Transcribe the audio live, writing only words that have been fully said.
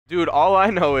Dude, all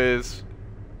I know is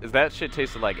that shit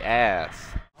tasted like ass.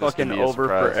 Fucking over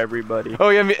for everybody. Oh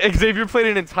yeah, I mean, Xavier played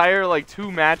an entire like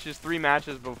 3 matches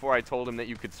before I told him that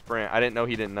you could sprint. I didn't know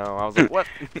he didn't know. I was like, what?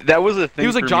 That was a thing. He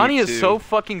was like, for Johnny me is too. so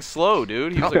fucking slow,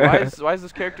 dude. He was like, why is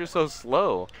this character so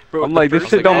slow? Bro, I'm like, this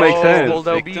shit don't make sense.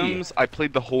 Victims, I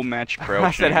played the whole match crouching.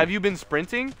 I said, have you been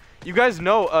sprinting? You guys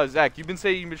know, Zach, you've been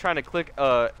saying you've been trying to click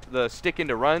the stick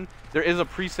into run. There is a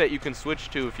preset you can switch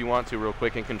to if you want to real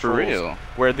quick in controls. For real?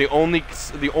 Where the only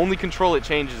control it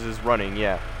changes is running,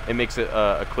 yeah. It makes it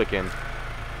a click in.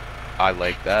 I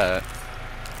like that.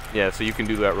 Yeah, so you can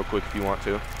do that real quick if you want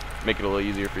to. Make it a little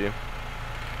easier for you.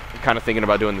 I'm kind of thinking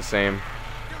about doing the same.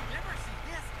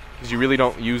 Because you really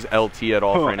don't use LT at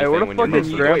all for anything when you're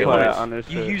most of the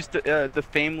You use the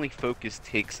family focus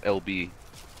takes LB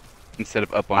instead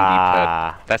of up on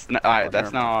D-pad. That's not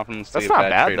often that's not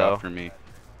bad trade-off though for me.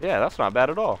 Yeah, that's not bad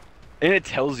at all. And it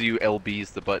tells you LB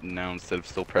is the button now instead of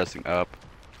still pressing up.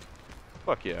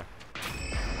 Fuck yeah.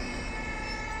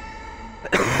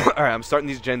 Alright, I'm starting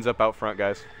these gens up out front,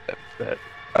 guys.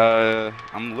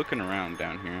 I'm looking around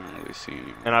down here. I don't really see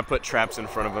any. And I put traps in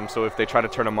front of them, so if they try to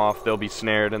turn them off, they'll be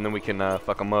snared, and then we can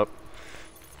fuck them up.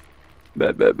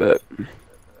 Bet.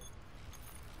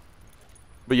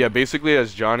 But yeah, basically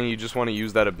as Johnny, you just want to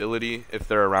use that ability if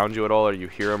they're around you at all, or you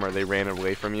hear them, or they ran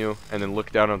away from you, and then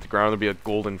look down on the ground, there'll be a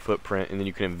golden footprint, and then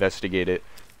you can investigate it,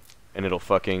 and it'll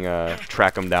fucking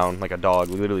track them down like a dog,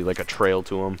 literally like a trail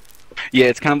to them. Yeah,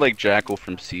 it's kind of like Jackal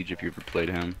from Siege if you ever played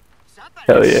him.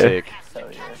 Hell yeah. Sick.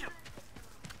 Hell yeah.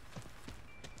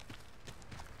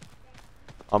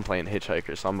 I'm playing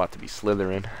Hitchhiker, so I'm about to be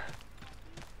slithering.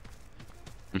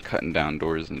 I'm cutting down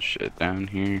doors and shit down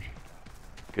here.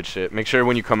 Good shit. Make sure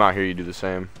when you come out here you do the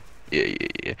same.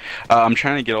 Yeah. I'm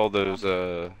trying to get all those,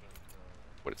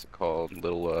 what is it called?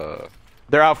 Little,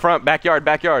 They're out front.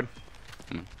 Backyard.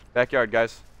 Hmm. Backyard,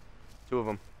 guys. 2 of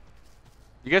them.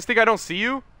 You guys think I don't see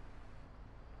you?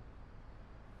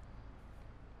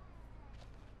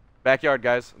 Backyard,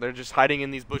 guys. They're just hiding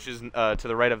in these bushes to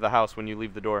the right of the house when you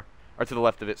leave the door. Or to the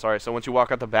left of it, sorry. So once you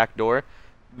walk out the back door,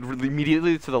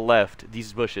 immediately to the left,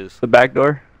 these bushes. The back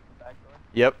door?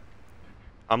 Yep.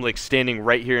 I'm like standing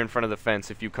right here in front of the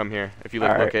fence if you come here. If you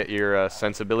look at your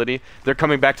sensibility. They're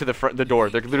coming back to the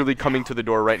door. They're literally coming to the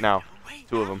door right now.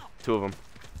 2 of them. 2 of them.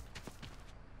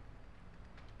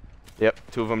 Yep,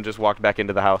 2 of them just walked back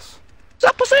into the house.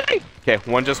 Okay,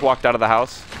 1 just walked out of the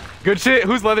house. Good shit.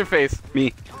 Who's Leatherface?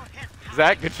 Me.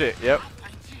 Zach, good shit. Yep.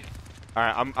 All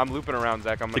right, I'm looping around,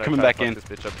 Zach. I'm gonna coming try back to in. fuck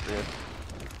this bitch up for you.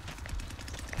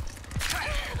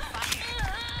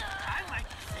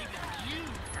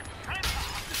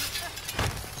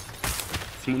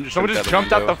 Someone just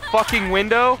jumped out the fucking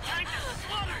window.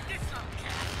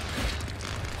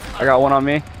 I got one on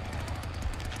me.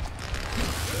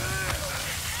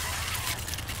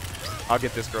 I'll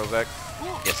get this girl, Zach.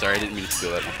 Yeah, sorry, I didn't mean to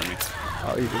steal that one from you.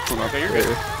 Oh, you just went up. Okay, you're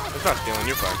good. It's not stealing.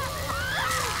 You're fine.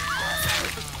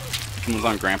 Someone's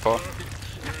on Grandpa.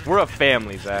 We're a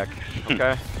family, Zach.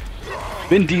 Okay.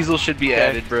 Vin Diesel should be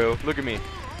added, bro. Look at me.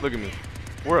 Look at me.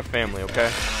 We're a family,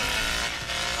 okay?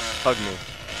 Hug me.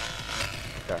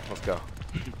 Okay, let's go.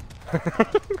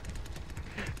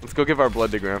 Let's go give our blood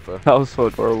to Grandpa. That was so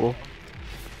adorable.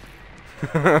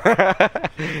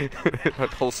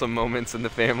 Wholesome moments in the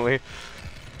family.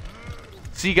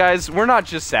 See, guys, we're not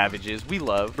just savages. We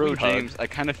love. Bro, we James, hug. I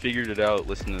kind of figured it out.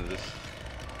 Listen to this.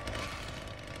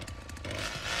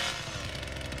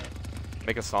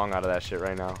 Make a song out of that shit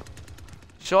right now.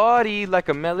 Shorty like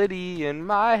a melody in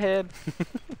my head.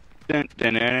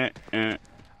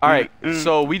 Alright,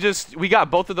 so we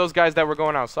got both of those guys that were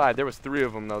going outside. There was 3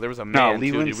 of them though. There was a man too.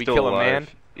 Leland's Did we still kill alive. a man?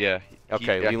 Yeah.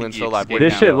 Okay, Leland's still alive.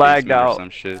 This shit lagged out. Some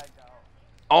shit.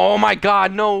 Oh my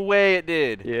god, no way it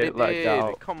did. Yeah, it lagged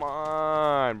out. Come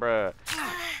on, bruh.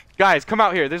 Guys, come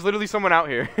out here. There's literally someone out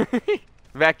here.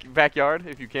 Backyard,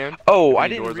 if you can. Oh, I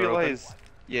didn't realize.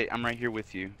 Yeah, I'm right here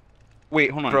with you. Wait,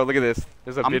 hold on. Bro, look at this.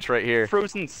 There's a bitch right here.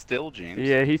 Frozen still, James.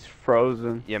 Yeah, he's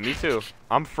frozen. Yeah, me too.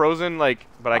 I'm frozen, like,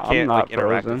 but I can't not like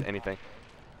interact frozen. with anything.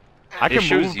 I can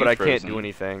move, but I can't do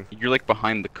anything. You're like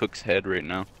behind the cook's head right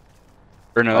now.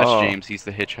 Or no, that's James. He's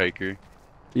the hitchhiker.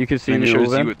 You can see and me it shows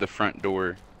moving? you at the front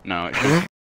door. No, it shows.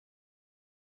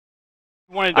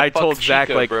 I told Zach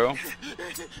Chica, like, bro.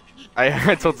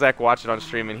 I told Zach watch it on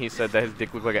stream, and he said that his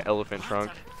dick looked like an elephant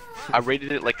trunk. I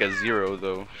rated it like a 0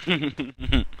 though.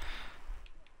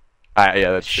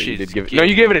 Yeah, that's true. You did give it. No,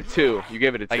 you gave it a 2. You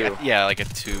gave it a 2. Yeah, like a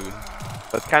 2.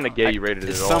 That's kind of gay. You rated it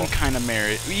It's at some all. kind of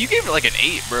merit. You gave it like an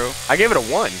 8, bro. I gave it a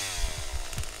 1.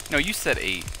 No, you said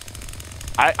 8.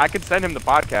 I could send him the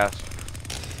podcast.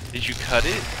 Did you cut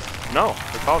it? No,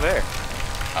 it's all there.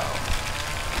 Oh.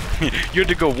 You had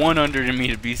to go one under to me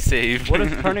to be safe. What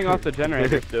does turning off the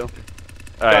generator do?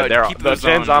 Keep the those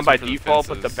gen's on, on by those are the default,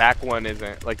 but the fences. back one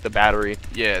isn't. Like the battery.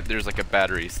 Yeah, there's like a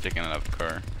battery sticking out of the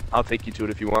car. I'll take you to it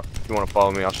if you want. If you want to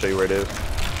follow me, I'll show you where it is.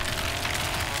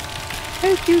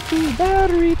 Take you to the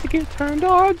battery to get turned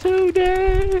on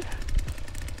today.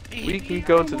 We can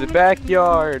go to the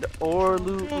backyard or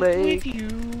Loot Lake.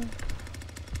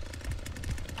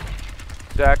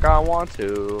 Jack, I want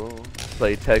to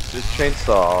play Texas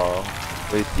Chainsaw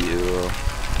with you.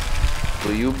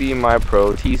 Will you be my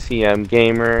pro TCM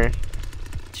gamer?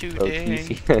 Pro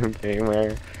TCM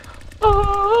gamer.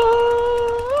 Oh.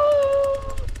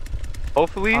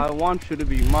 Hopefully, I want you to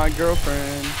be my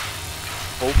girlfriend.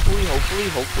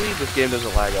 hopefully, this game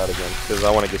doesn't lag out again, because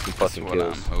I want to get some That's fucking what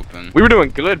kills. I'm hoping. We were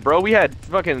doing good, bro. We had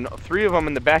fucking 3 of them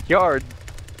in the backyard.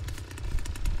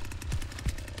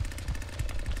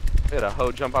 We had a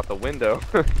hoe jump out the window.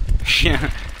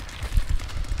 Yeah.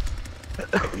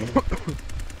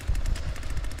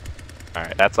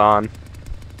 Alright, that's on.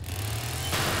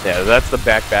 Yeah, that's the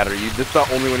back battery. That's the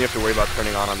only one you have to worry about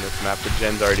turning on this map. The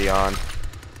gen's already on.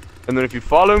 And then if you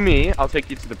follow me, I'll take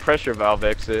you to the pressure valve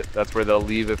exit. That's where they'll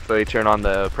leave if they turn on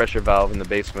the pressure valve in the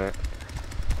basement.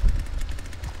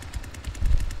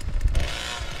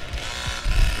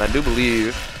 And I do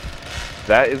believe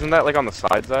that, isn't that like on the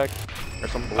side, Zach? Or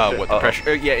something? What the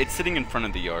pressure? Yeah, it's sitting in front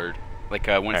of the yard. Like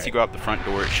once you Alright. go out the front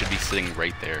door, it should be sitting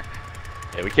right there.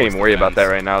 Yeah, we can't even worry about that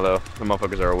right now, though. The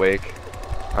motherfuckers are awake,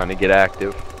 trying to get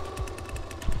active.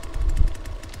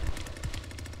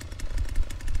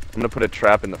 I'm gonna put a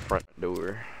trap in the front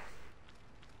door.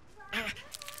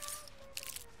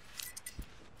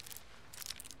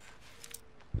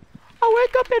 I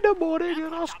wake up in the morning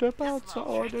and I step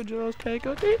outside and just take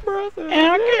a deep breath and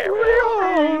I get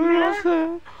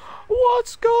real.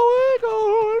 What's going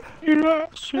on? And I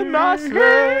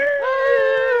say,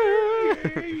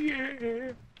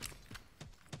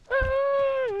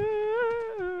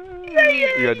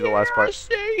 you gotta do the last part.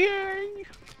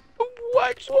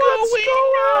 What's going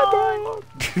on?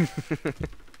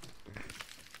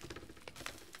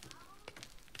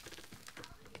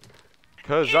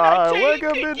 Cause I wake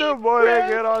up in the morning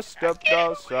and I stepped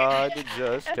outside to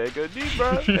just take a deep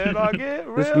breath and I get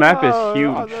real. This map is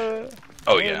huge.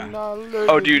 Oh yeah.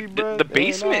 Oh dude, the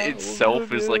basement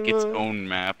itself is like its own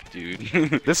map, dude.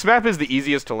 This map is the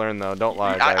easiest to learn though, don't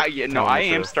lie. I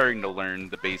am starting to learn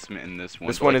the basement in this one.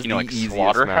 This but, one like, is you know, the like easiest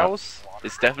Slaughterhouse.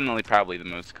 It's definitely probably the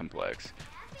most complex.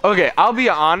 Okay, I'll be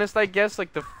honest, I guess,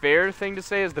 like, the fair thing to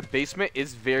say is the basement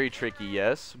is very tricky,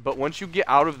 yes. But once you get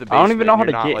out of the basement, I don't even know how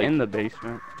to you're get not, like, in the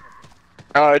basement.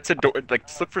 It's a door. Like,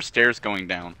 just look for stairs going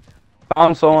down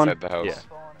Found someone. inside the house.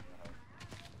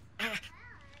 Yeah.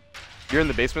 You're in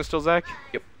the basement still, Zach?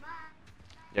 Yep.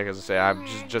 Yeah, because I say I'm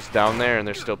just down there, and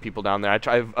there's still people down there.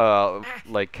 I've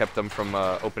like kept them from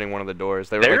opening one of the doors.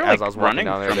 They were They're like, as like I was walking running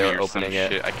down there, from they me were or some opening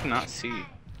it. shit. I cannot see.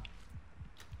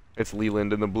 It's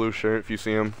Leland in the blue shirt. If you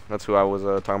see him, that's who I was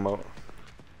talking about.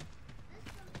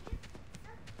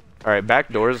 All right, back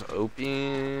doors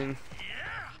open.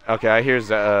 Okay, I hear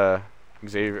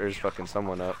Xavier's fucking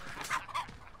someone up,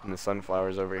 and the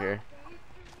sunflowers over here.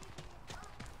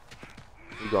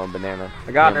 You going banana?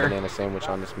 I got Damn her. Banana sandwich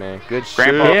on this man. Good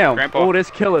Grandpa. shit. Damn. Grandpa. Oh, this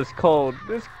kill is cold.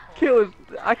 This kill is.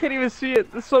 I can't even see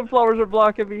it. The sunflowers are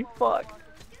blocking me. Fuck.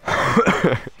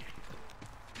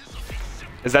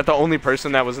 Is that the only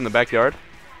person that was in the backyard?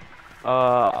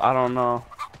 I don't know.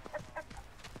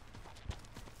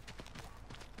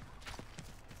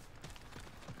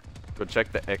 Go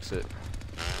check the exit.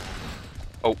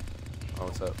 Oh. Oh,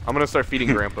 what's up? I'm gonna start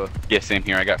feeding Grandpa. Yeah, same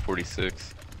here. I got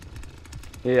 46.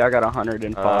 Yeah, I got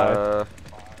 105.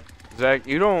 Zach,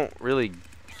 you don't really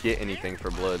get anything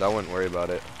for blood. I wouldn't worry about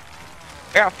it.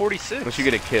 I got 46. Unless you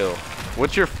get a kill.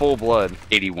 What's your full blood?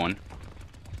 81.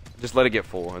 Just let it get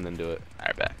full and then do it.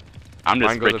 Alright, bet. I'm just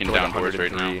Mine goes up breaking to, like, down doors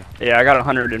right now. 103. Yeah, I got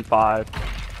 105.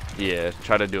 Yeah,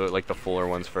 try to do it like the fuller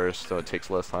ones first so it takes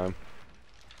less time.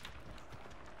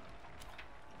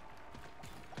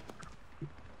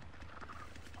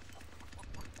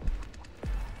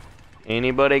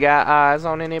 Anybody got eyes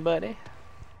on anybody?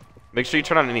 Make sure you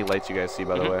turn on any lights you guys see,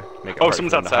 by the way. Make it hard for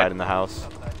someone's them to outside. hide in the house.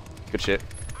 Good shit.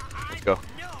 Let's go.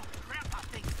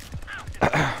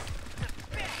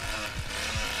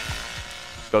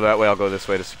 Go that way, I'll go this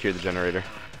way to secure the generator.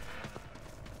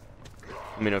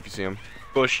 Let me know if you see him.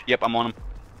 Bush. Yep, I'm on him.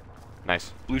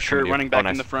 Nice. Blue shirt running back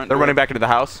in the front. They're door. running back into the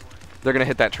house. They're gonna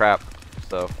hit that trap.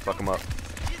 So, fuck them up.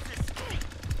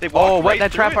 They walked Oh, what? right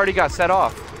That through trap it. already got set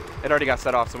off. It already got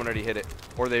set off. Someone already hit it.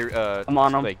 Or they, I'm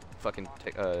on 'em. Like, fucking,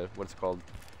 what's it called?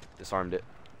 Disarmed it.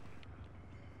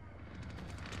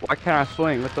 Why can't I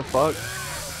swing? What the fuck?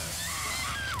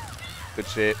 Good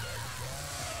shit.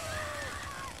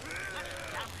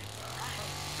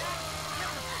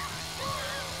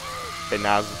 Okay,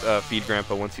 now feed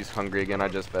Grandpa once he's hungry again. I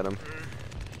just fed him.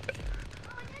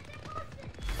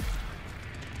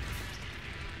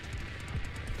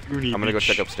 I'm gonna go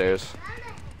check upstairs.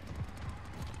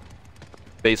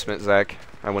 Basement, Zach.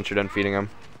 Once you're done feeding him.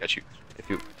 Got you.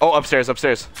 Oh, upstairs,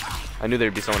 upstairs. I knew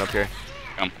there'd be someone up here.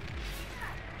 Come.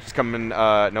 She's coming.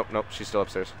 Nope, nope. She's still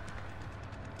upstairs.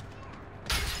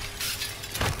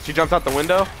 She jumped out the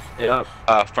window. Yep.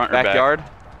 Front or back? Backyard.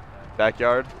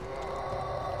 Backyard.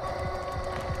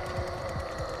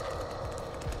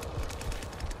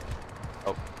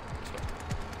 Oh.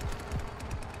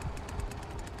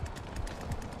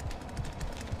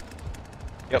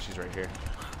 Yep, she's right here.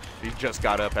 She just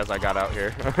got up as I got out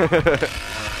here.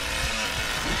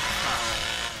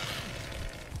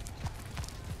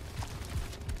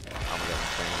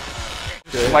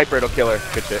 Sniper, it'll kill her.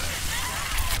 Good shit.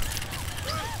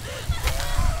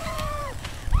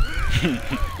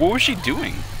 What was she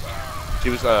doing? She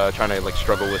was trying to like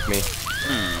struggle with me.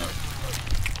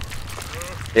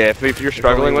 Yeah, if you're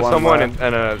struggling with someone and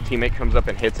a teammate comes up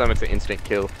and hits them, it's an instant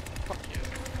kill.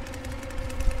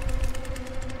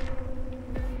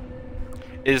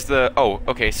 Is the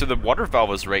okay? So the water valve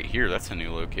was right here. That's a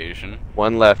new location.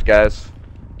 One left, guys.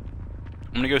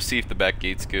 I'm gonna go see if the back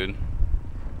gate's good.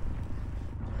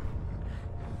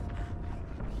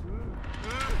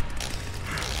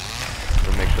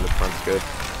 We'll make sure the front's good.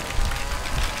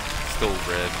 Still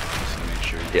red. Just to make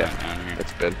sure. It's Yeah, not down here.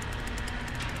 it's good.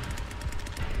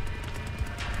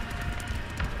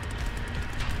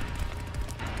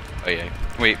 Oh yeah.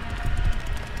 Wait.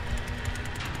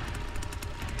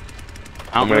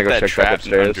 I I'm don't know gonna if go that check that trap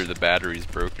upstairs. under the battery's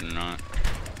broken or not.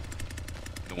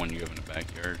 The one you have in the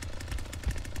backyard.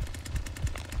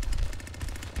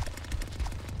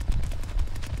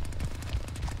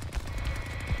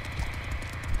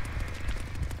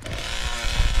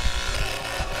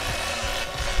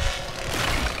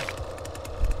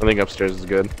 I think upstairs is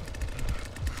good.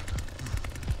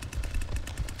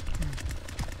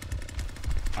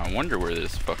 I wonder where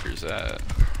this fucker's at.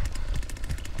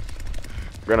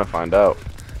 We're gonna find out.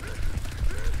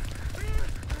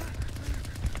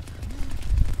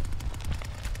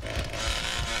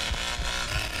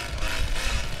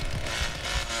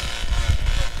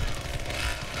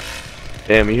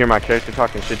 Damn, you hear my character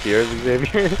talking shit to yours,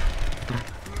 Xavier?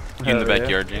 You in the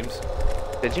backyard, James?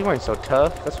 Dude, you ain't so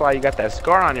tough. That's why you got that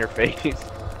scar on your face. I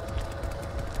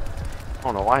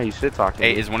don't know why you shit talking.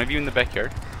 Hey, is one of you in the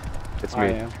backyard? It's I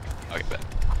me. am. Okay, bet.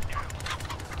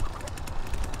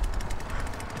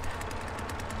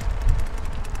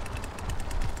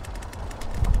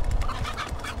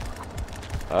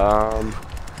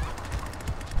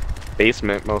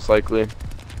 Basement most likely.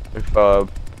 If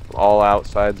all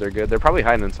outsides are good, they're probably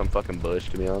hiding in some fucking bush,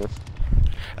 to be honest.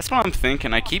 That's what I'm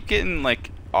thinking. I keep getting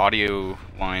like audio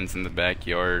lines in the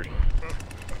backyard,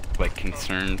 like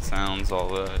concern sounds, all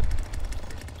that.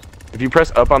 If you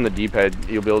press up on the D-pad,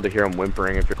 you'll be able to hear them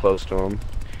whimpering if you're close to them.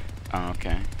 Oh,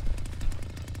 okay.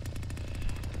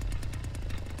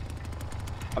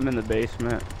 I'm in the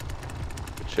basement.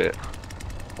 Good shit.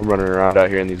 I'm running around out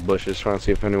here in these bushes trying to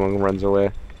see if anyone runs away.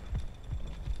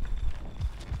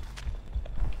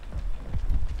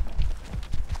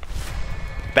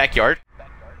 Backyard?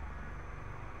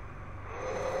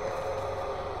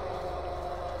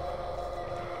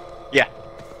 Yeah.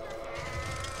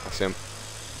 I see him.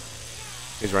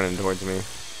 He's running towards me.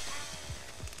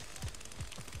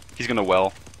 He's gonna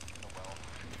well.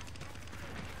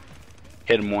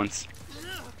 Hit him once.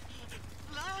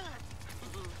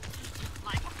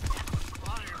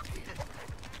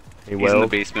 He He's in the well.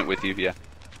 basement with you, yeah.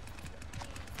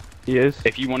 He is.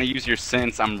 If you want to use your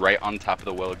sense, I'm right on top of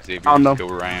the well, Xavier. Oh, no. Just go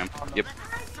where I am. Yep.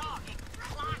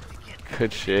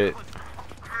 Good shit.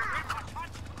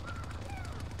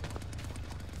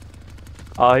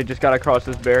 Oh, he just got across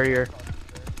this barrier.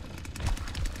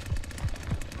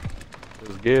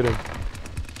 Let's get him.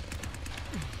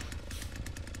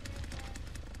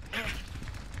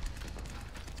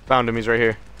 Found him. He's right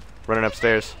here. Running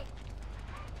upstairs.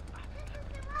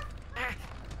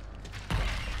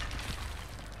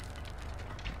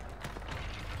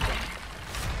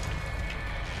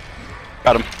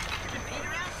 Got him.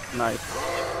 Nice.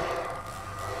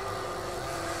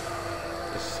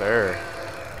 Yes, sir.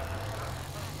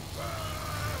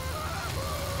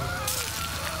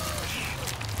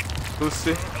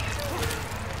 Pussy.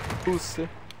 Pussy.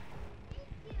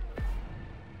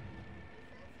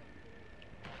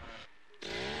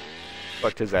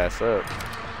 Fucked his ass up.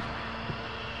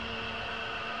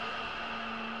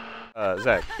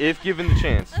 Zach, if given the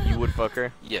chance, you would fuck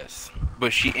her? Yes,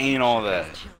 but she ain't all that.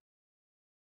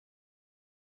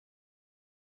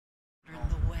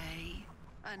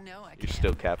 You're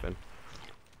still capping.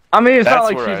 I mean, it's not That's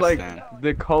like where she's I like stand.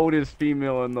 the coldest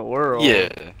female in the world. Yeah.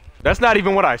 That's not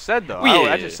even what I said, though.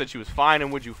 Yeah. I just said she was fine,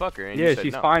 and would you fuck her? And Yeah, you said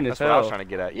she's no. fine as That's what I was hell. trying to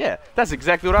get at. Yeah, that's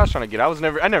exactly what I was trying to get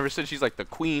at. I never said she's like the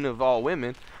queen of all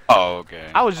women. Oh, okay.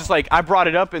 I was just like, I brought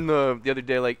it up in the other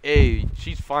day, like, hey,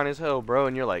 she's fine as hell, bro.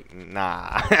 And you're like, nah.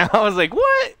 I was like,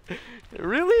 what?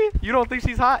 Really? You don't think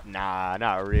she's hot? Nah,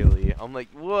 not really. I'm like,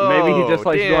 whoa. Maybe he just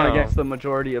likes going damn. against the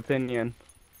majority opinion.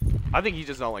 I think he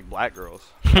just don't like black girls.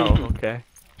 Oh, okay.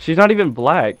 She's not even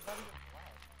black.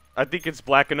 I think it's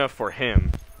black enough for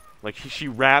him. Like, she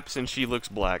raps and she looks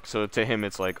black, so to him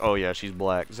it's like, oh yeah, she's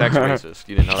black. Zach's racist.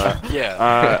 You didn't know that?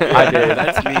 Yeah. I did.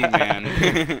 That's me,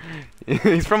 man.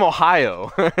 He's from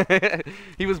Ohio.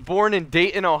 He was born in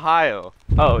Dayton, Ohio.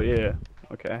 Oh, yeah.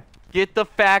 Okay. Get the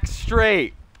facts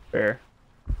straight. Fair.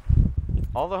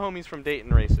 All the homies from Dayton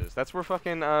racist. That's where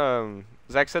fucking,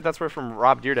 Zach said that's where from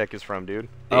Rob Deerdeck is from, dude.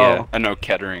 Yeah. Oh. I know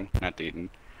Kettering, not Dayton.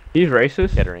 He's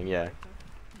racist? Kettering, yeah.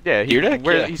 Yeah, Deerdeck?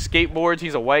 Yeah. he skateboards,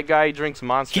 he's a white guy, he drinks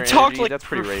Monster He Energy. talked like That's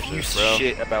pretty profuse racist, bro.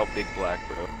 shit about Big Black,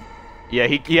 bro. Yeah,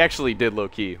 he actually did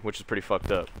low-key, which is pretty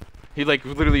fucked up. He, like,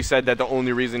 literally said that the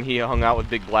only reason he hung out with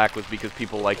Big Black was because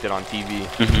people liked it on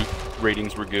TV.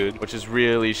 Ratings were good. Which is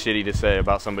really shitty to say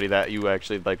about somebody that you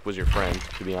actually, like, was your friend,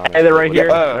 to be honest. Hey, they're right here.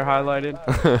 Yeah. They're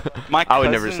highlighted. My I would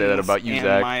never say that cousins about you, and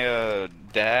Zach. My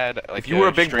dad. Like, If you were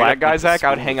a big straight black up guy, went to Zach, I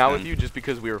would school hang out with him. you just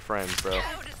because we were friends, bro.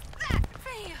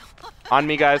 On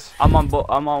me, guys. I'm on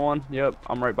one. Yep,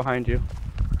 I'm right behind you.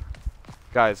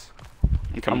 Guys,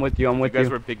 I'm with you. I'm if with you guys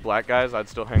you. were big black guys, I'd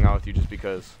still hang out with you just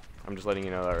because. I'm just letting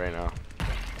you know that right now.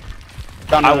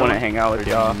 I want to hang out with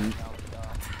y'all.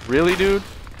 Really, dude?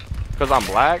 Because I'm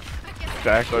black?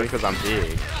 Exactly. Or because I'm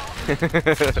big?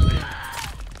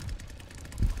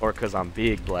 Or because I'm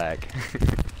big black?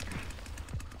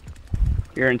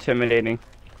 You're intimidating.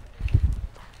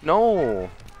 No.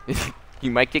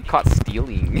 You might get caught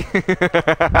stealing.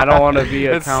 I don't want to be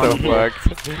That's so accountable.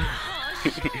 fucked.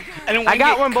 I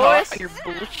got one, boys. You're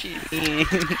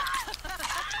bullshitting.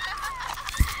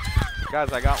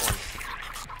 Guys, I got one.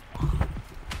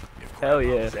 Hell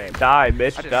yeah. Die,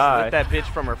 bitch, I just die. split that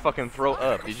bitch from her fucking throat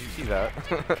up. Did you see that?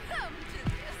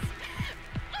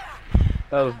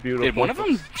 That was beautiful. Did one of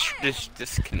them just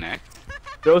disconnect?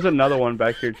 There was another one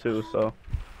back here too, so.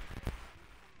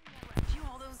 You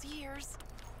all those years.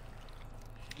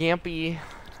 Yampy.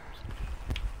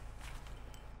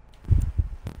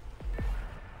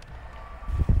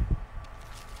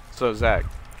 So, Zach,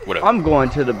 What up? I'm going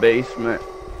to the basement.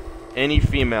 any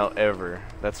female ever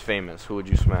that's famous, who would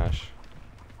you smash?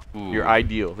 Ooh. Your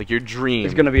ideal, like your dream.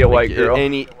 It's gonna be a Like, white girl.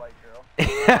 Any.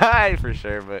 For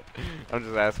sure, but I'm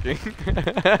just asking.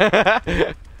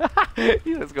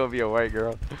 It's gonna be a white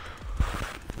girl.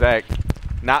 Zach,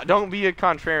 don't be a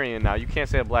contrarian now. You can't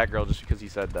say a black girl just because he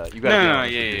said that. You gotta be No,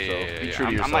 honest with yeah. yourself. Be true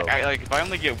to I'm yourself. like, if I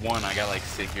only get one, I gotta like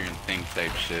sit here and think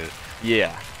type shit.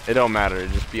 Yeah, it don't matter.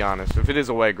 Just be honest. If it is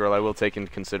a white girl, I will take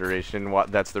into consideration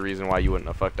that's the reason why you wouldn't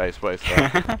have fucked Ice Spice.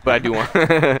 Though. But I do want.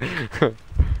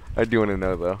 I do want to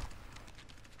know though.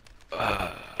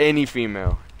 Any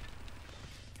female.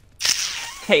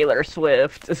 Taylor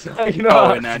Swift. You know?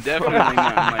 Oh, no, definitely not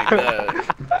like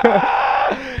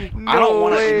that. No I don't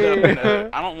want to way. end up in a.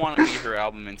 I don't want to be her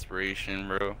album inspiration,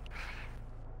 bro.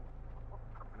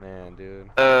 Man, dude.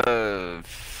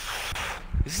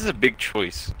 This is a big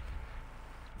choice. It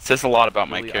says a lot about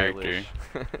my Billie character.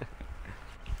 Eilish.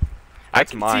 I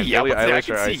That's can mine. see, yeah, Billie I Eilish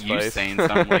can or see Ice you Spice. saying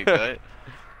something like that.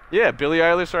 Yeah, Billie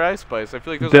Eilish or Ice Spice. I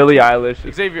feel like those Billie are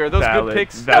Eilish. Xavier, are those valid. good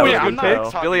picks? Valid. Those Yeah, are I'm good not picks.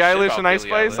 talking Billie shit Eilish about and Ice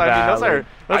Billie Spice. Eilish. I mean, those Valid. are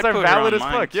put her valid on as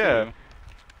mine, fuck. Yeah. too.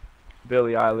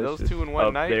 Billie Eilish. Those is two in one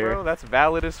up night, there. bro. That's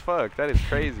valid as fuck. That is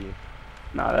crazy.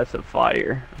 Nah, that's a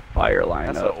fire That's an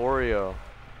lineup. Oreo.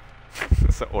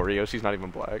 That's an Oreo. She's not even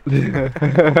black.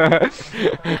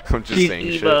 I'm just She's saying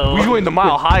emo. shit. We joined the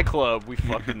Mile High Club. We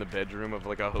fucked in the bedroom of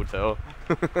like a hotel.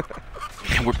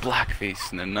 And we're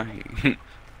blackface in the night.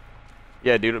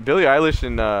 Yeah, dude. Billie Eilish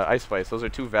and Ice Spice. Those are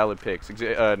two valid picks. Not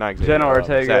Xavier. Jenna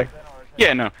Ortega. Zach.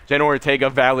 Yeah, no. Jenna Ortega,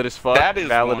 valid as fuck. That is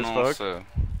valid one as fuck. also.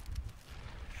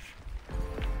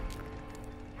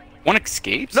 One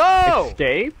escapes? No!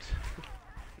 Escaped?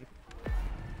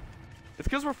 It's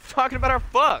because we're talking about our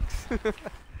fucks.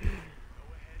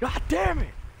 God damn it.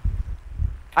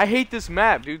 I hate this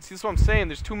map, dude. See, that's what I'm saying.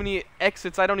 There's too many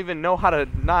exits. I don't even know how to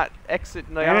not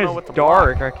exit. Like, I don't know what It's to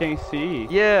dark. block. I can't see.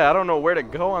 Yeah, I don't know where to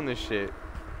go on this shit.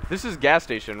 This is gas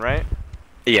station, right?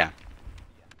 Yeah.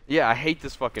 Yeah, I hate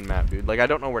this fucking map, dude. Like, I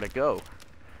don't know where to go.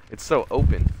 It's so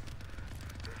open.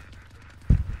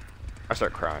 I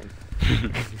start crying.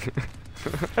 I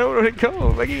don't know where to go.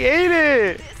 Like, he ate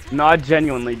it. No, I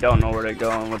genuinely don't know where to go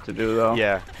and what to do though.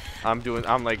 Yeah, I'm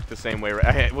like the same way.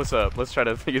 Hey, what's up? Let's try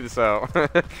to figure this out. All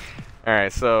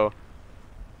right, so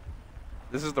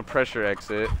this is the pressure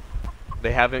exit.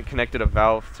 They haven't connected a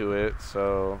valve to it,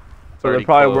 so it's they're already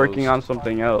probably closed. working on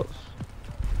something else.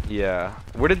 Yeah.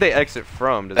 Where did they exit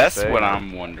from? Does That's it say? what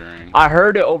I'm wondering. I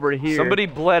heard it over here. Somebody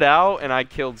bled out, and I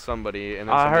killed somebody, and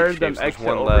then I somebody heard them escaped, so exit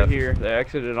there's one over left. here. They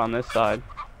exited on this side.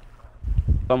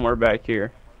 Somewhere back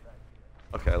here.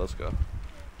 Okay, let's go.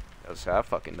 I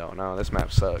fucking don't know. This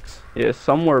map sucks. Yeah,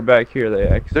 somewhere back here they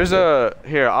exited. There's a...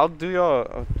 Here, I'll do y'all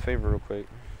a favor real quick.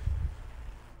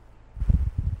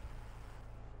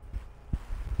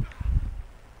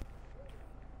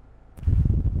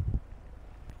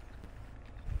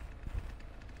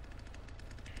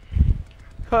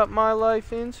 Cut my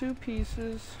life into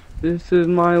pieces. This is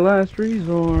my last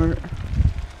resort.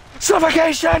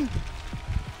 Suffocation!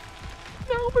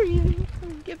 No breathing.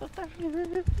 Give a fuck.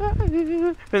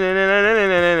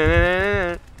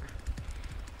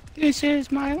 This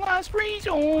is my last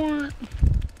resort.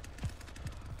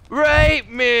 Rape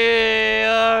me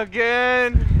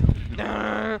again.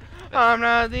 I'm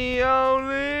not the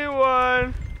only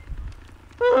one.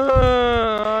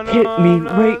 Hit me,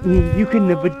 rape me, you can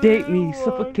never date me.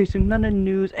 Suffocation on the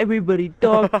news, everybody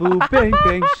dog food, bang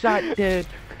bang, shot dead.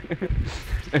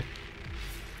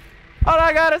 All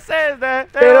I gotta say is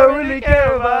that They don't really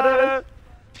care about us.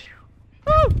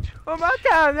 Woo! Oh my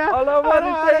God! Now, All I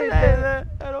wanna say is that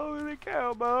I don't really care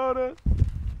about us.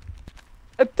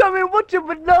 tell me what you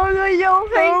would know in your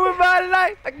face. Oh my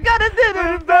life! I gotta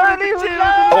do it, buddy.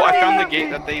 Oh, I found the gate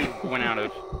that they went out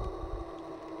of.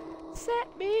 Set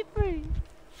me free.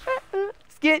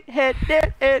 Get head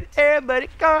there and everybody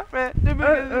come right.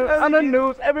 On the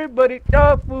news, everybody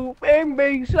dog food, bang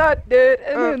bang, shot dead.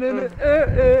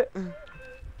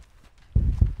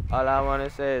 All I wanna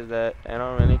say is that I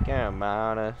don't really care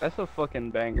about us. That's a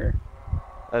fucking banger.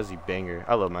 That's a banger.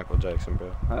 I love Michael Jackson,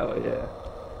 bro. Oh yeah.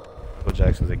 Michael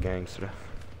Jackson's a gangster.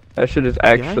 That shit is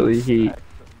actually heat.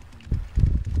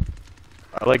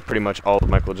 I like pretty much all of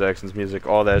Michael Jackson's music.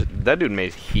 All that dude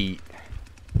made heat.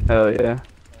 Hell yeah.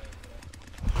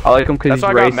 I like him because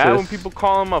That's he's why I racist. got mad when people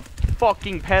call him a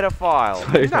fucking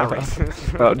pedophile. He's not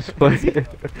racist. Oh, just play it.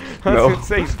 I was No. gonna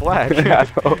say he's black. Yeah,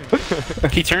 I know.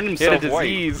 He turned He had a himself white.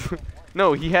 disease.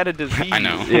 No, he had a disease. I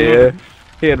know. Yeah.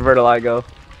 He had vertigo.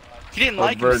 He didn't Or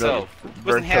like Verto- himself.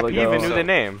 Wasn't happy He with even knew himself. the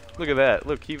name. Look at that.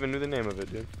 Look, he even knew the name of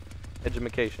it, dude.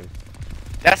 Edumacation.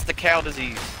 That's the cow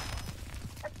disease.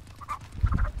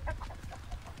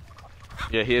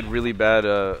 Yeah, he had really bad,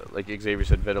 like Xavier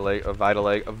said, vitiligo.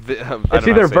 It's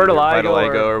either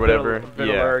vitiligo or whatever.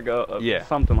 Vitiligo, Yeah.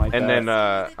 something like And that.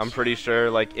 then I'm pretty sure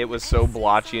like it was so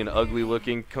blotchy and ugly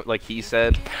looking, like he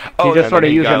said. Oh, he just and started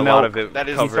then he got using a lot milk. of it That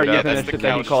is- He covered started yeah, up. using that's this the shit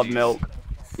that he cow called disease. milk.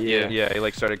 Yeah. Yeah, he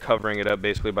like started covering it up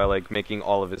basically by like making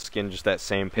all of his skin just that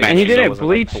same pigment. And he so it didn't wasn't,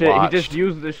 like, bleach it. He blotched. just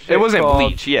used this shit. It wasn't called,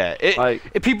 bleach, yeah.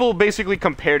 like- People basically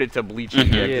compared it to bleaching,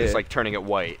 yeah, 'cause Yeah. it's like turning it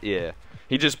white, yeah.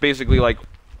 He just basically like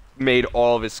made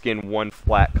all of his skin one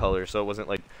flat color, so it wasn't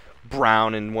like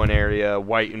brown in one area,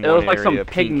 white in It one was like area, some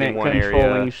pink pigment in one controlling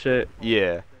area. shit.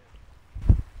 Yeah.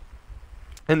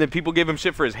 And then people gave him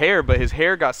shit for his hair, but his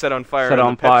hair got set on fire Set in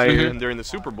on the Pepsi fire. and during the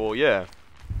Super Bowl, yeah.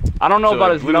 I don't know So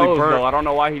about it his literally nose burnt. though. I don't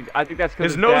know why he. I think that's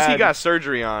because His nose, dad, he got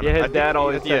surgery on. Yeah, I his think- dad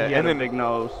always said he had and a then big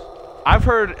nose. I've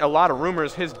heard a lot of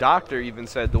rumors. His doctor even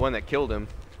said, the one that killed him,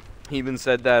 he even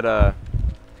said that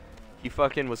he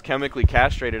fucking was chemically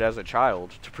castrated as a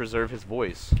child to preserve his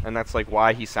voice, and that's like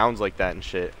why he sounds like that and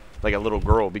shit, like a little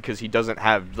girl, because he doesn't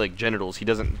have like genitals. He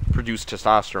doesn't produce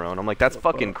testosterone. I'm like, that's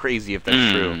fucking crazy if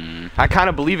that's true. I kind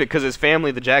of believe it because his family,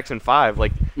 the Jackson 5,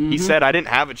 like he said, I didn't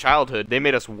have a childhood. They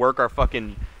made us work our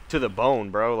fucking to the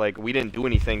bone, bro. Like we didn't do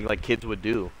anything like kids would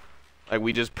do. Like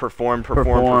we just performed.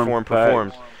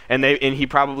 Facts. And he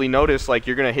probably noticed like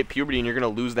you're gonna hit puberty and you're gonna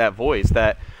lose that voice,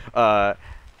 that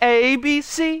A B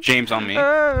C. James on me.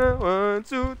 1,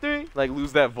 2, 3. Like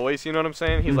lose that voice. You know what I'm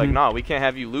saying? He's like, nah, we can't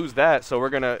have you lose that. So we're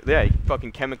gonna, yeah, he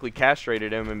fucking chemically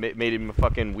castrated him and made him a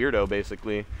fucking weirdo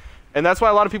basically. And that's why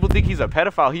a lot of people think he's a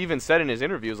pedophile. He even said in his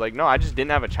interviews like, no, I just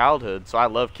didn't have a childhood, so I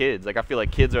love kids. Like I feel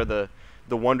like kids are the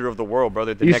wonder of the world,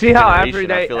 brother. The You next see how after generation,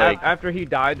 they I feel like, after he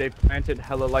died, they planted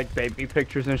hella like baby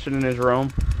pictures and shit in his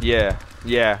room.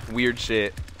 yeah, weird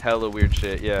shit, hella weird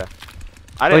shit, yeah.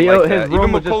 I But didn't yo, like his that. room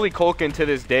Even was just- Macaulay Culkin to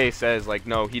this day says like,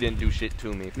 no, he didn't do shit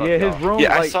to me. Fuck Yeah, his y'all. room.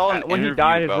 Yeah, I like, saw an when he interview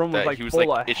died, his about room was that. like He was full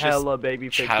like, of it's just hella baby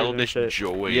pictures Childish and shit.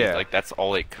 joy. Yeah. Like that's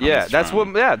all it comes Yeah, that's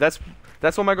from. what. Yeah,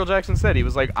 that's what Michael Jackson said. He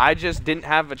was like, I just didn't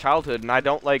have a childhood, and I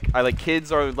don't like. I like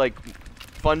kids are like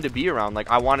fun to be around. Like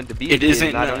I wanted to be a It kid, isn't.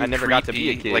 and I never got to be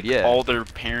a kid. Like yeah. all their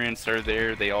parents are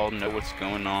there. They all know what's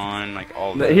going on. Like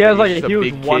all. He has like He's a a huge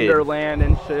big kid. wonderland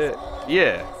and shit.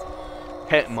 Yeah.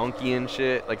 Pet monkey and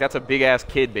shit. Like that's a big ass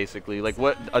kid basically. Like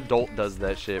what adult does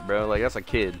that shit, bro? Like that's a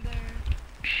kid.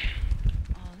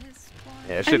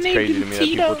 Yeah, that shit's crazy to me that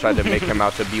people tried to make him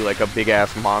out to be like a big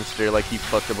ass monster. Like he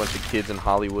fucked a bunch of kids in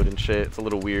Hollywood and shit. It's a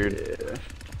little weird. Yeah.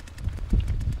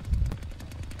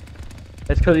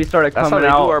 It's because he started That's coming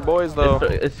how they out. do our boys though.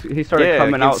 He started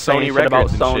coming out against saying Sony shit about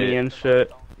records and Sony shit. and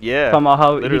shit. Yeah. Talking about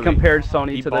how he literally. compared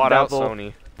Sony He to the bought out devil.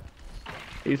 Sony.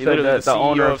 He said Literally, that the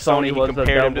owner CEO of Sony was the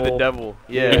compared him to the devil. devil.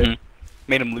 Yeah. Mhm.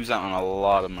 Made him lose out on a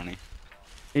lot of money.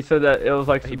 He said that it was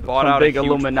like He some bought out a big huge part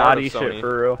of Illuminati Sony. shit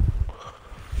for real.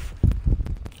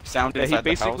 Sound Yeah, he inside the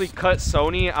basically house. cut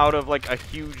Sony out of like a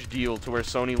huge deal to where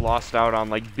Sony lost out on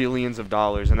like billions of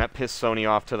dollars, and that pissed Sony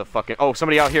off to the fucking. Oh,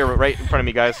 somebody out here right in front of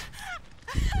me, guys.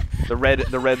 The red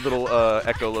little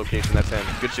echo location. That's him.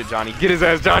 Good shit, Johnny. Get his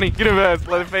ass, Johnny. Get his ass.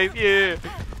 Leatherface. Yeah.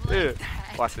 Yeah.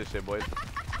 Watch this shit, boys.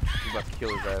 He's about to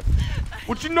kill his ass.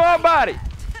 What you know about it?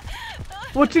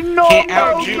 What you know Can't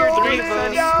about outdo going three of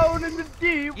us. down in the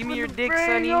deep Give me with your the dick, brain?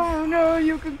 Sonny. Oh no,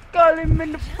 you can call him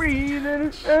in the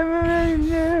breathing.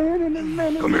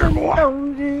 Come here,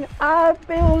 boy. I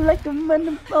feel like I'm in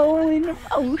the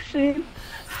ocean.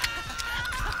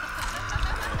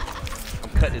 I'm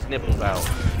cutting his nipples out.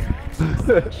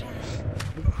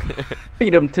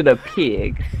 Feed him to the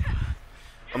pig.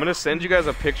 I'm gonna send you guys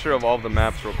a picture of all of the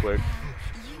maps real quick.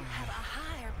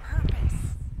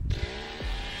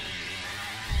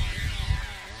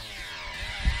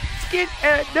 Get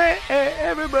at that,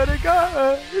 everybody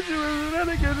got it.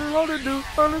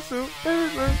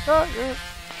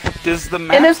 Does the And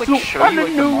map it's like so show you like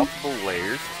the new. multiple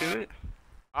layers to it?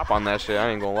 Hop on that shit, I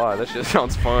ain't gonna lie. That shit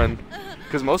sounds fun.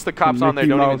 Cause most of the cops on there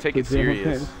don't even take it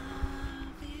serious.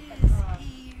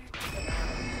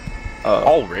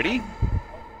 Already?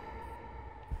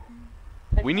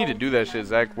 We need to do that shit,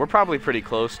 Zach. We're probably pretty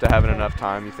close to having enough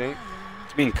time, you think?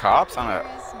 To being cops on a.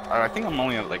 I think I'm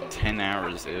only at like 10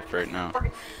 hours if right now.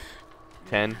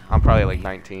 10? I'm probably like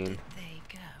 19.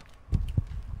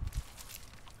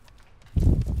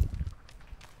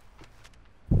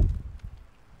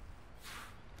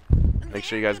 Make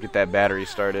sure you guys get that battery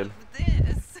started.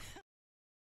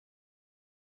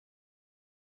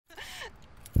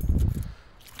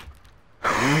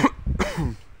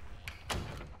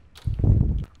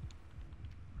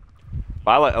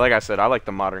 But like I said, I like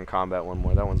the modern combat one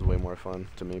more. That one's way more fun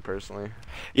to me personally.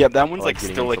 Yeah, that one's like like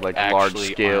getting still into, like, like, large actually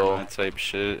scale. armament type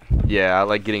shit. Yeah, I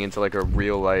like getting into like a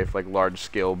real life, like large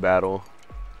scale battle.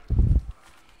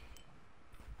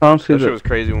 I don't see That shit the. was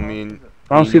crazy when me and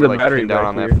I don't you see were, the like, battery pinned down back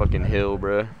on here. that fucking hill,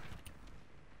 bruh.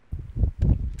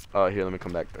 Oh, here, let me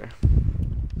come back there.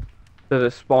 Does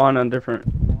it spawn on different?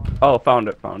 Oh, found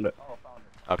it. Found it.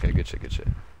 Okay, good shit, good shit.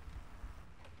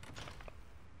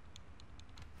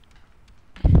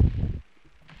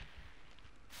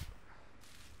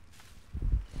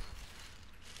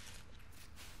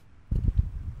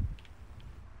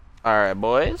 Alright,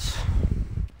 boys.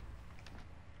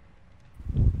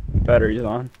 Battery's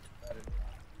on.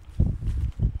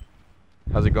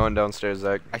 How's it going downstairs,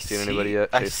 Zach? I Seen anybody yet?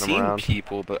 I've Chasing them seen around?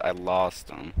 people, but I lost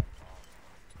them.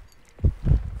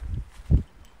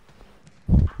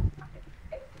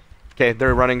 Okay,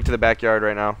 they're running to the backyard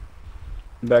right now.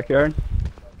 Backyard.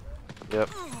 Yep.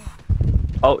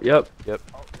 Oh, yep. Yep.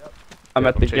 I'm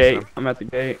Yep, at the chasing gate. them. I'm at the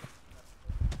gate.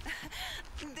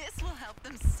 This will help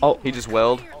them see Oh, He just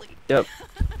welled. yep.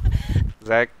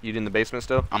 Zach, you in the basement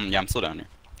still? Yeah, I'm still down here.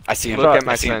 I see him. Look So- at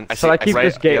my I see him. sense. Should I keep right-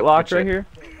 this gate yep, locked good right shit. here?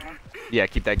 Yeah,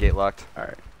 keep that gate locked.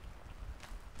 Alright.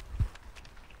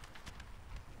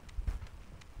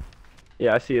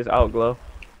 Yeah, I see his outglow.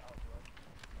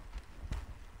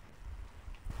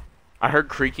 I heard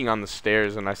creaking on the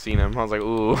stairs and I seen him. I was like,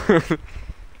 ooh.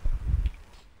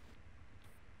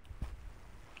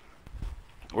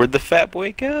 Where'd the fat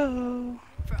boy go?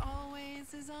 For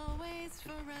always is always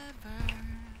forever.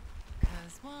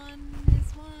 'Cause one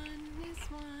is one is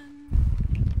one.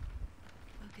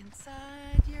 Look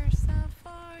inside yourself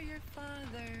or your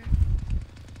father.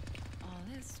 All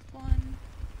is one,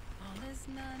 all is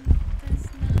none, all is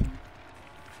none.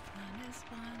 None is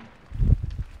one.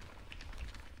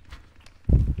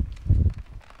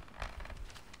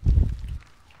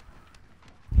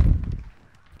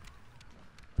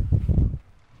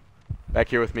 Back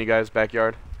here with me, guys.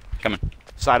 Backyard. Coming.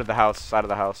 Side of the house. Side of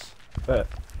the house. Bet.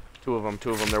 Two of them.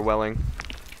 They're welling.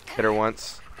 Hit her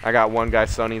once. I got one guy.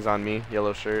 Sonny's on me.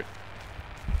 Yellow shirt.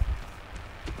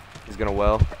 He's gonna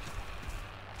well.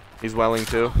 He's welling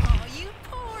too. Oh, you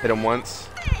poor Hit him once.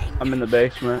 thing. I'm in the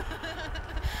basement.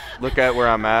 Look at where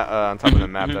I'm at on top of the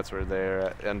map. That's where they're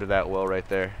at, under that well right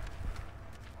there.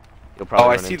 You'll probably Oh,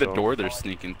 I run see into the them. door they're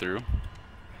sneaking through.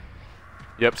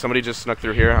 Yep, somebody just snuck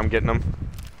through here. I'm getting them.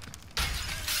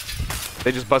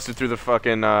 They just busted through the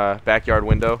fucking backyard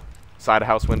window. Side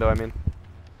house window, I mean.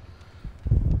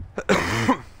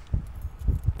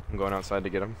 I'm going outside to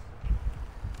get them.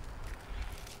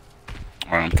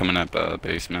 Alright, I'm coming up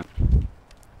basement.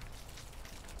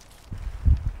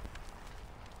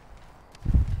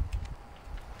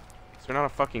 Is there not a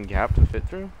fucking gap to fit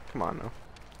through? Come on now.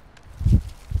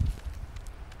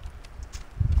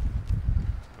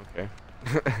 Okay.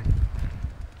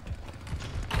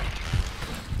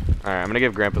 Alright, I'm gonna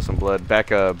give Grandpa some blood. Back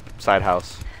side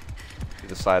house. To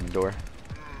the side door.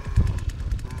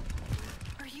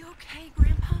 Are you okay,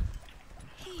 Grandpa?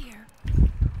 Here,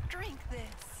 drink this.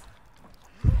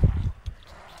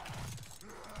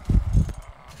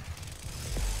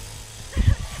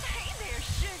 Hey there,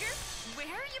 sugar.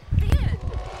 Where you been?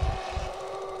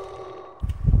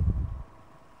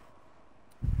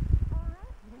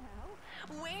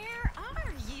 Where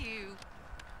are you?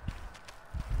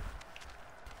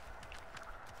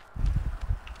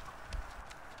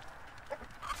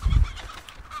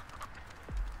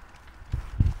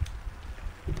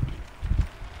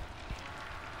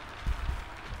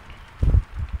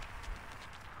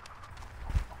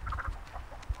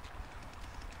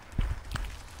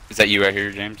 Is that you right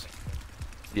here, James?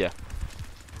 Yeah.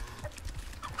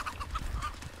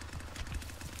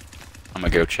 I'm gonna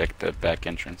go check the back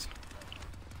entrance.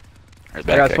 Or I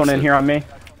back got someone in exit. here on me.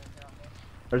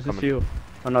 Or is this Coming. you?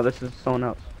 Oh no, this is someone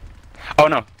else. Oh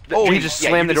no! Oh, he James, just yeah,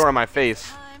 slammed you the door in my face.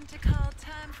 Time to call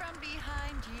time from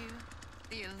behind you.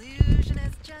 The illusion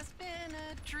has just been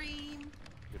a dream.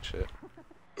 Good shit.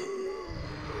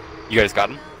 You guys got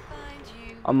him? I'll find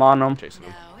you. I'm on them. Chasing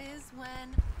him. Now is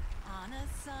when on a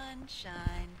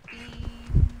sunshine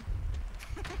beam.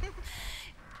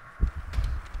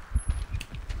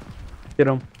 Get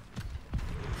him.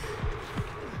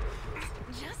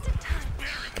 Just a touch.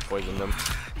 I poisoned him.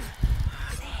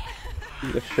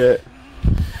 Good shit.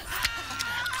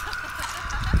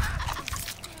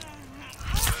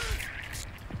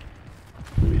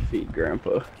 Let me feed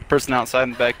Grandpa. Person outside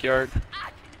in the backyard.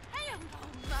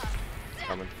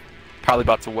 Coming. Probably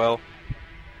about to well.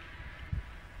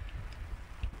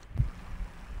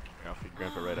 I'll feed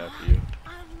Grandpa right after you.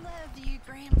 I loved you,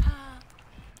 Grandpa.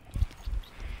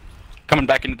 Coming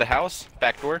back into the house.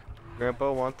 Back door.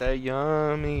 Grandpa want that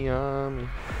yummy, yummy.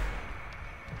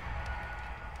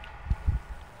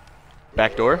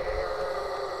 Back door?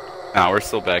 No, we're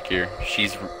still back here.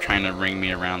 She's trying to ring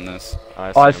me around this.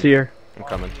 Oh, I see her. I'm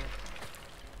coming.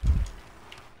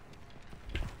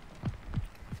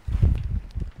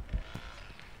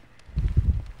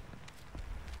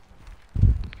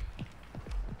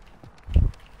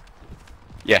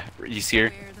 Yeah, you see her?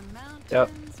 Where the mountains Yep.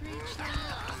 reach their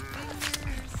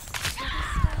fingers to the sky.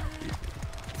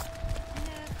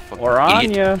 Fucking We're on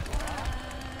idiot. ya. Love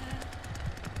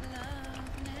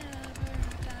never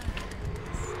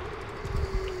dies.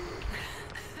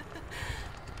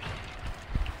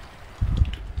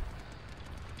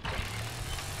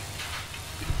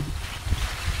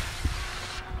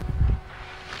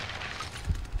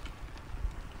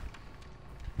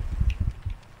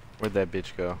 Where'd that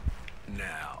bitch go?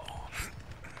 Now.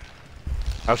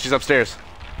 Oh, she's upstairs.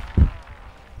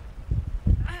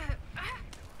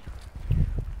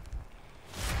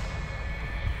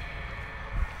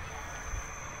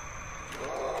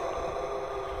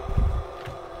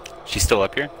 She's still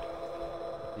up here?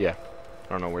 Yeah. I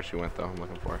don't know where she went though. I'm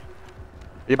looking for her.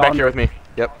 Get back Found here her. with me.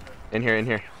 Yep. In here, in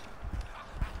here.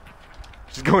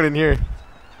 She's going in here.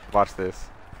 Watch this.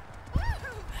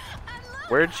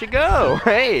 Where'd she go?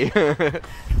 Hey!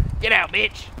 Get out,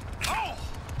 bitch!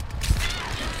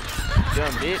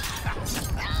 Dumb bitch.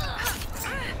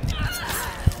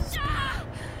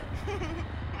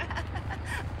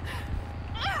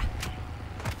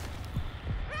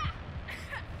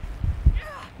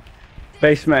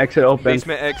 Basement exit open.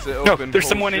 Basement exit No, open. there's Oh,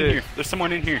 someone in shit. here. There's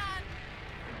someone in here.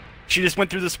 She just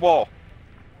went through this wall.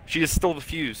 She just stole the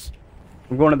fuse.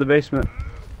 I'm going to the basement.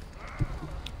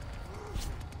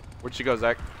 Where'd she go,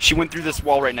 Zach? She went through this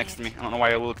wall right next to me. I don't know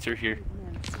why I looked through here.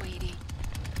 Sweetie,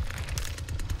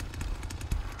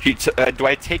 Do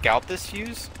I take out this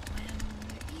fuse?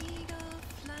 when the eagle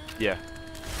flies, Yeah.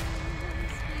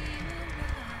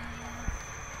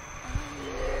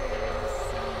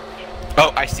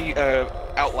 Oh, I see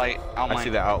outline. I see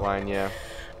the outline, yeah.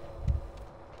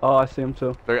 Oh, I see him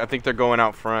too. I think they're going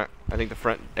out front. I think the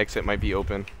front exit might be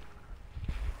open.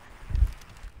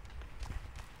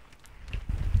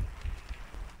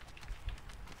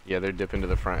 Yeah, they're dipping to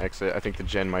the front exit. I think the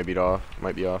gen might be off.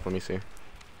 Might be off. Let me see.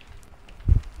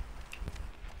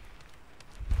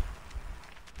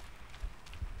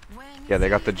 When you Yeah, they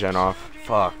got the see gen off. children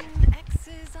Fuck. and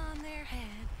X's on their head,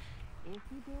 if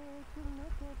you dare to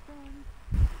look at them,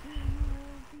 soon you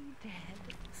will be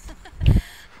dead.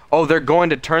 Oh, they're going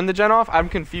to turn the gen off? I'm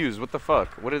confused. What the fuck?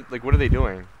 What are they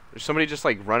doing? There's somebody just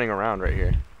like running around right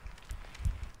here.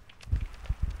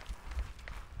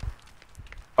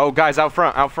 Oh, guys, out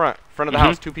front of the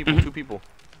house. Two people.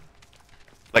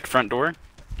 Like front door?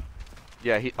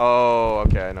 Yeah, oh,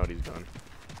 okay, I know what he's doing.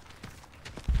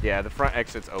 Yeah, the front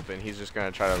exit's open. He's just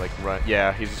gonna try to like run.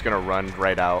 Yeah, he's just gonna run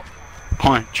right out.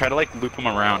 Come on, try to like loop him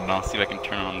around and I'll see if I can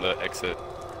turn on the exit.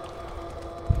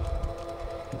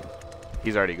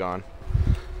 He's already gone.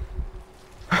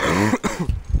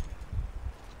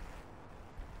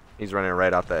 He's running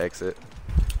right out the exit.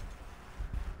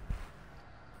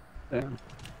 Damn.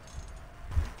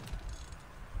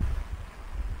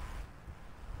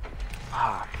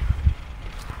 Fuck.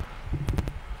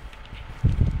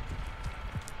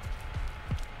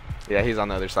 Yeah, he's on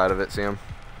the other side of it. See him?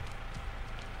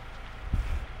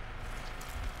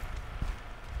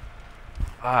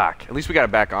 Fuck. At least we got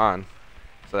it back on,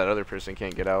 so that other person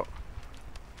can't get out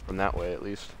from that way. At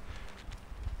least.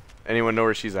 Anyone know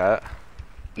where she's at?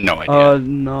 No idea.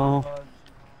 No.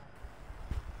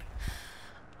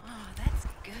 Oh, that's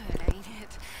good, ain't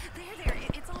it? There,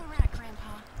 it's all right,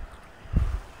 Grandpa.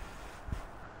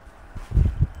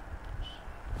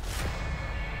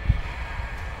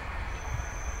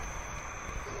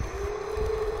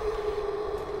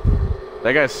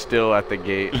 That guy's still at the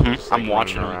gate. Just, I'm like,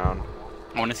 watching running him. around.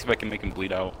 I want to see if I can make him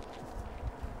bleed out.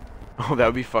 Oh, that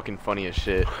would be fucking funny as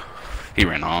shit. He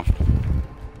ran off.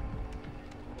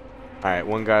 Alright,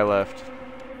 one guy left.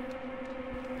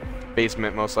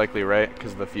 Basement, most likely, right?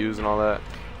 Because of the fuse and all that.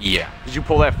 Yeah. Did you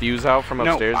pull that fuse out from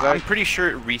upstairs, No, Zach? I'm pretty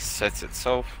sure it resets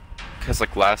itself. Because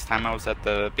like last time I was at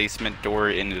the basement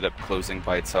door, it ended up closing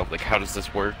by itself. Like, how does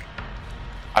this work?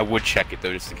 I would check it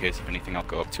though, just in case if anything, I'll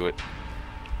go up to it.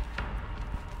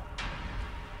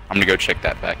 I'm gonna go check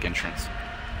that back entrance.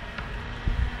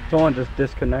 Someone just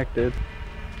disconnected.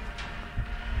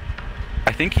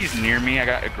 I think he's near me. I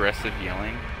got aggressive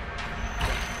yelling.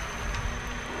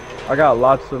 I got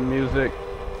lots of music.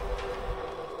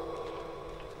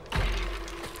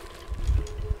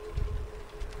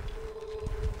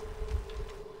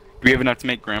 Do we have enough to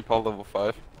make Grandpa level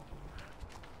 5?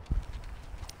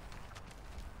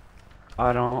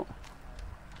 I don't.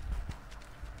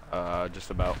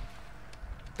 Just about.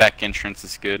 Back entrance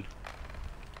is good.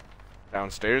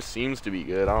 Downstairs seems to be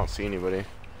good. I don't see anybody.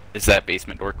 Is that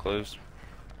basement door closed?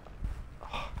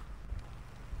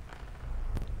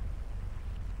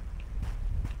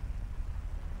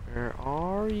 Where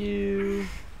are you?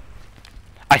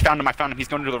 I found him. He's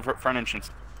going to the front entrance.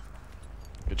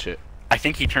 Good shit. I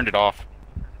think he turned it off.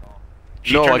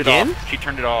 She No, turned again? It off. She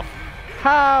turned it off.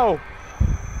 How?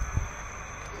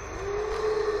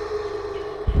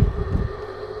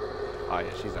 Oh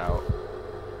yeah, she's out.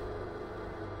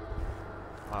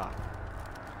 Ah.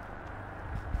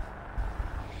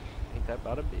 Ain't that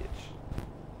about a bitch?